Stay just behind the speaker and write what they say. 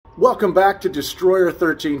Welcome back to Destroyer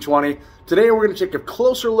 1320. Today we're going to take a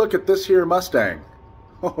closer look at this here Mustang.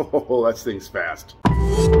 Oh, that thing's fast.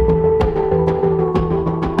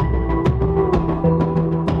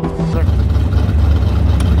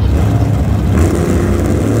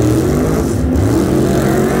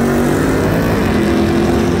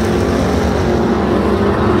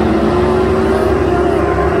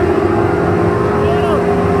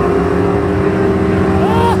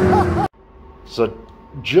 So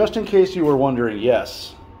just in case you were wondering,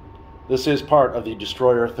 yes, this is part of the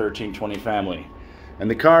Destroyer 1320 family. And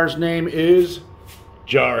the car's name is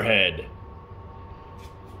Jarhead.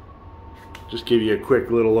 Just give you a quick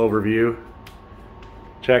little overview.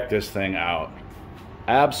 Check this thing out.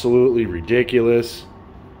 Absolutely ridiculous.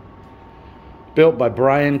 Built by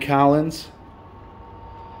Bryan Collins.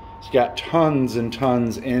 It's got tons and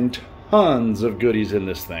tons and tons of goodies in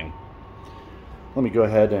this thing. Let me go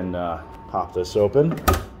ahead and pop this open.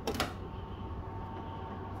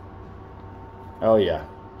 Oh yeah,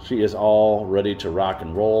 she is all ready to rock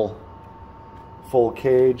and roll. Full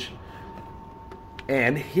cage.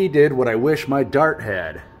 And he did what I wish my Dart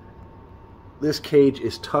had. This cage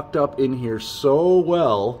is tucked up in here so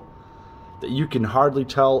well that you can hardly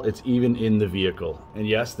tell it's even in the vehicle. And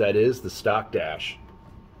yes, that is the stock dash.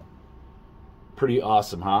 Pretty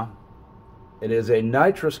awesome, huh? It is a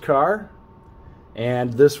nitrous car.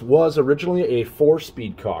 And this was originally a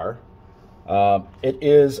 4-speed car. It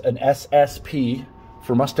is an SSP.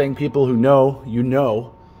 For Mustang people who know, you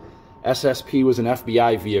know, SSP was an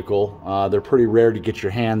FBI vehicle. They're pretty rare to get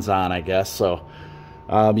your hands on, I guess. So,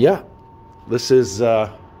 yeah, this is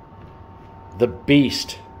the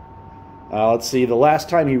beast. Let's see, the last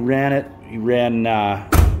time he ran it, he ran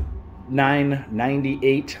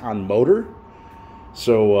 998 on motor.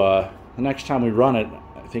 So the next time we run it,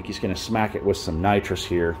 I think he's going to smack it with some nitrous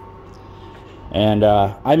here. And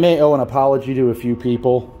I may owe an apology to a few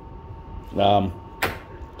people.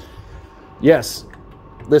 Yes,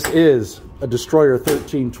 this is a Destroyer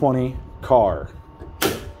 1320 car.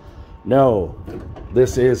 No,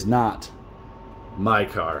 this is not my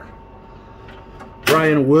car.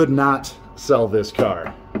 Bryan would not sell this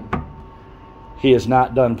car. He is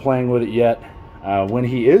not done playing with it yet. When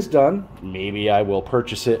he is done, maybe I will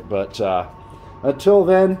purchase it, but until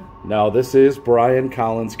then, no, this is Bryan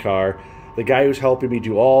Collins' car. The guy who's helping me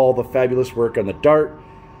do all the fabulous work on the Dart.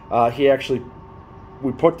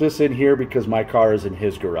 We put this in here because my car is in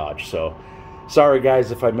his garage. So, sorry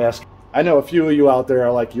guys if I messed. I know a few of you out there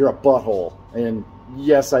are like, you're a butthole. And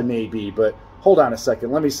yes, I may be, but hold on a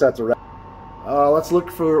second. Let me set the record. Let's look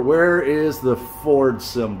for, where is the Ford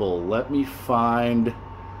symbol? Let me find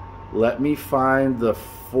the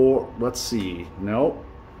Ford. Let's see. Nope.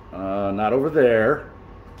 Not over there.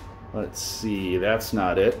 Let's see. That's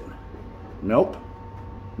not it. Nope.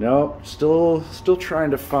 Nope. Still trying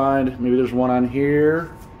to find. Maybe there's one on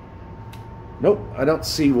here. Nope. I don't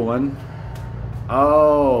see one.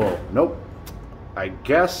 Oh, nope. I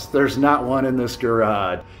guess there's not one in this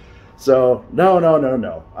garage. So,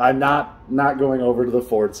 no. I'm not going over to the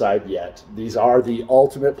Ford side yet. These are the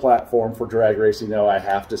ultimate platform for drag racing, though. I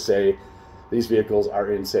have to say, these vehicles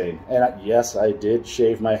are insane. And yes, I did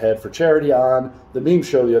shave my head for charity on the meme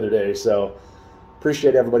show the other day, so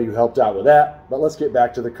appreciate everybody who helped out with that. But let's get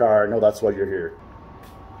back to the car. I know that's why you're here.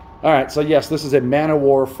 All right, so yes, this is a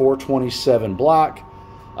Man-O-War 427 block.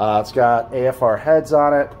 It's got AFR heads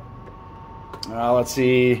on it. Let's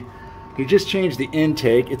see. He just changed the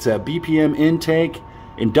intake. It's a BPM intake,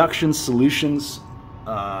 induction solutions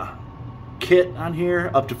kit on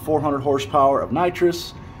here, up to 400 horsepower of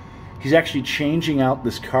nitrous. He's actually changing out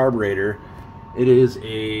this carburetor. It is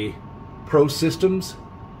a Pro Systems.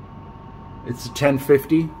 It's a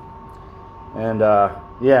 1050. And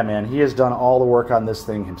yeah, man, he has done all the work on this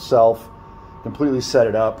thing himself. Completely set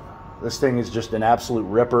it up. This thing is just an absolute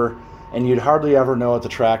ripper. And you'd hardly ever know at the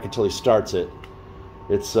track until he starts it.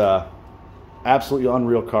 It's absolutely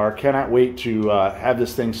unreal car. Cannot wait to have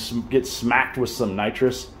this thing get smacked with some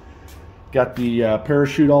nitrous. Got the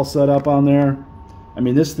parachute all set up on there. I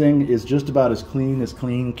mean, this thing is just about as clean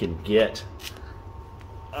can get.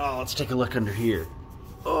 Oh, let's take a look under here.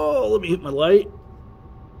 Oh, let me hit my light.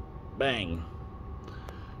 Bang.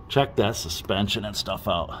 Check that suspension and stuff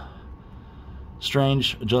out.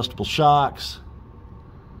 Strange adjustable shocks.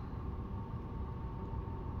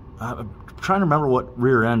 I'm trying to remember what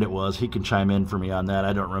rear end it was. He can chime in for me on that.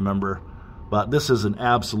 I don't remember. But this is an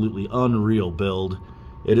absolutely unreal build.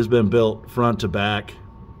 It has been built front to back.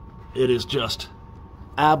 It is just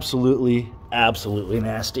absolutely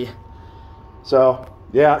nasty. So,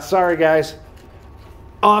 yeah, sorry guys.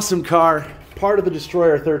 Awesome car. part of the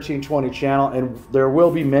Destroyer 1320 channel, and there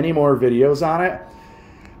will be many more videos on it.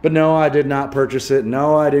 But no, I did not purchase it.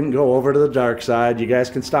 No, I didn't go over to the dark side. You guys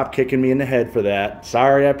can stop kicking me in the head for that.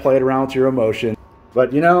 Sorry I played around with your emotions.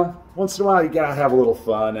 But, you know, once in a while you gotta have a little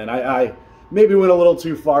fun. And I maybe went a little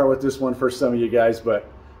too far with this one for some of you guys,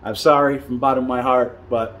 but I'm sorry from the bottom of my heart.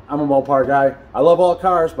 But I'm a Mopar guy. I love all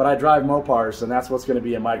cars, but I drive Mopars, and that's what's going to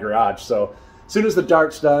be in my garage. So as soon as the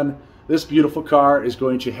dart's done, this beautiful car is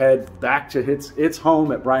going to head back to its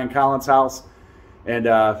home at Bryan Collins' house. And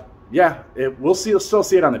yeah, we'll still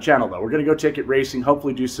see it on the channel, though. We're going to go take it racing,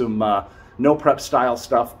 hopefully do some no prep style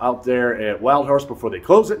stuff out there at Wild Horse before they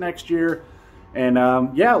close it next year. And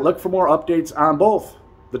yeah, look for more updates on both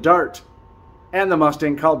the Dart and the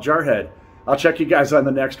Mustang called Jarhead. I'll check you guys on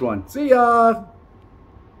the next one. See ya!